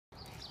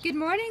Good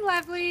morning,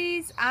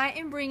 lovelies. I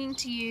am bringing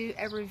to you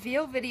a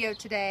reveal video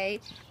today.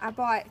 I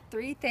bought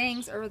 3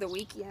 things over the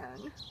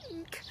weekend,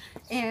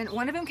 and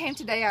one of them came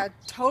today. I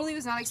totally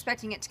was not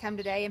expecting it to come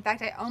today. In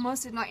fact, I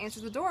almost did not answer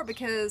the door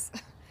because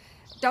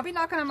don't be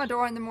knocking on my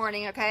door in the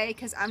morning, okay?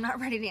 Because I'm not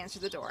ready to answer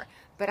the door.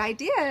 But I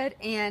did,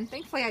 and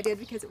thankfully I did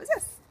because it was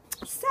this.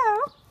 So,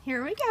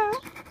 here we go.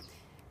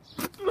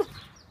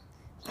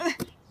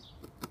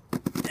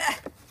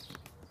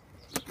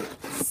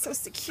 So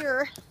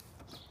secure.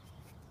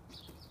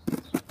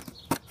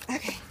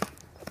 Okay.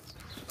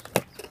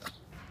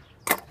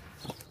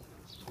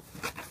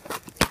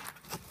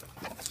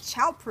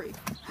 Childproof.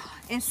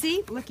 And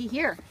see, looky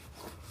here.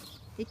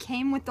 It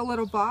came with the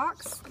little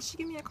box. Did she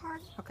give me a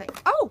card? Okay.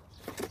 Oh!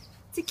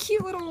 It's a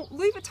cute little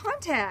Louis Vuitton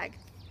tag.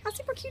 How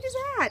super cute is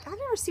that? I've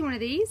never seen one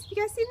of these. You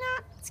guys seen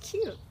that? It's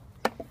cute.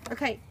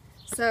 Okay.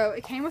 So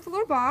it came with a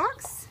little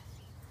box.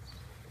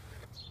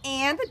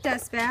 And the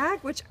dust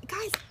bag, which,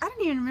 guys, I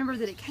didn't even remember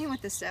that it came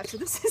with this stuff. So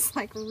this is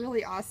like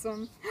really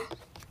awesome.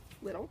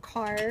 Little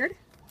card.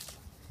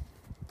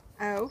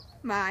 Oh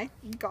my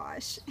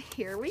gosh.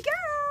 Here we go.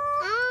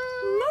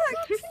 Oh,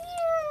 look. so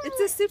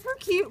It's a super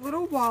cute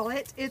little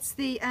wallet. It's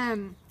the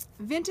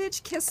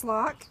vintage kiss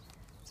lock.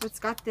 So it's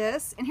got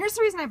this. And here's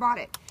the reason I bought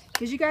it.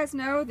 Because you guys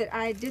know that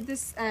I did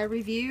this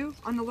review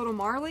on the little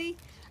Marley.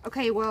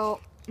 Okay,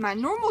 well, my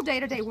normal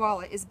day-to-day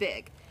wallet is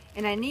big.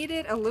 And I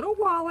needed a little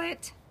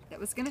wallet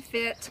that was going to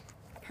fit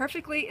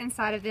perfectly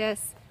inside of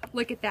this.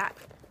 Look at that.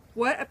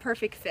 What a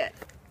perfect fit.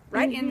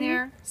 Right in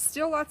there,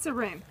 still lots of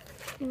room.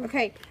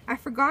 Okay, I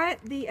forgot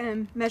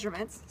the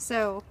measurements,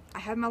 so I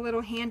have my little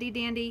handy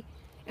dandy.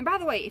 And by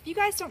the way, if you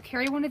guys don't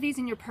carry one of these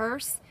in your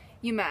purse,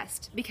 you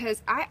must,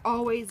 because I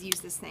always use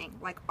this thing,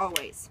 like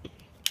always.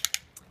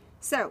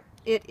 So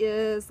it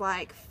is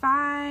like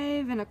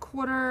 5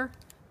 1/4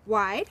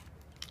 wide.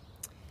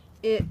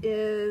 It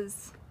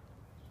is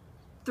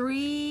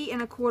 3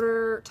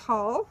 1/4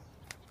 tall,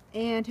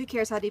 and who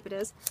cares how deep it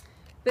is?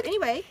 But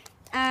anyway,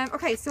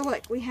 okay, so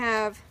look, we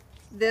have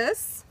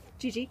this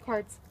Gigi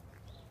cards.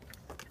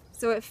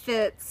 So it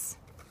fits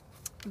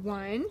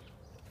 1,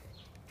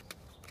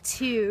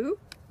 2,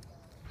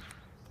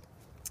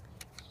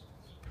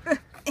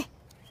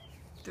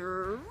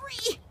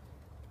 3,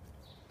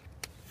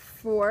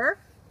 4,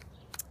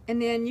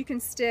 and then you can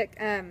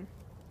stick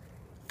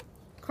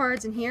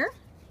cards in here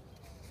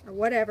or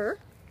whatever.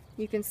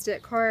 You can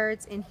stick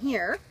cards in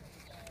here.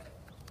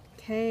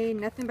 Okay,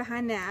 nothing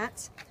behind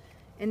that.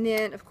 And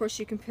then, of course,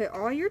 you can put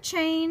all your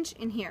change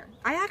in here.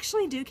 I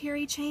actually do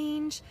carry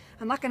change.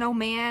 I'm like an old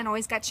man,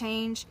 always got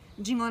change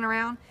jingling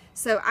around.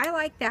 So I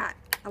like that.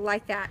 I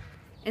like that.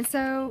 And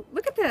so,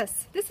 look at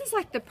this. This is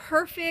like the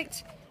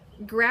perfect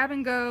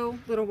grab-and-go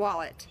little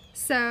wallet.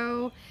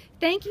 So,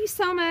 thank you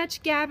so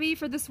much, Gabby,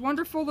 for this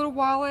wonderful little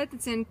wallet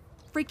that's in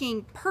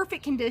freaking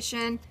perfect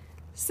condition.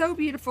 So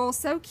beautiful,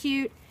 so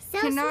cute.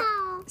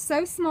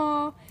 So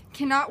small.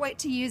 Cannot wait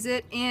to use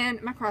it in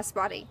my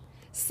crossbody.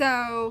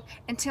 So,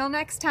 until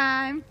next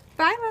time,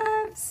 bye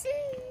loves!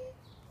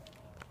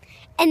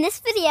 And this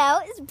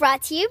video is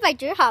brought to you by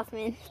Drew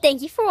Hoffman.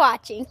 Thank you for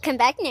watching. Come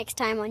back next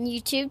time on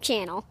YouTube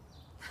channel.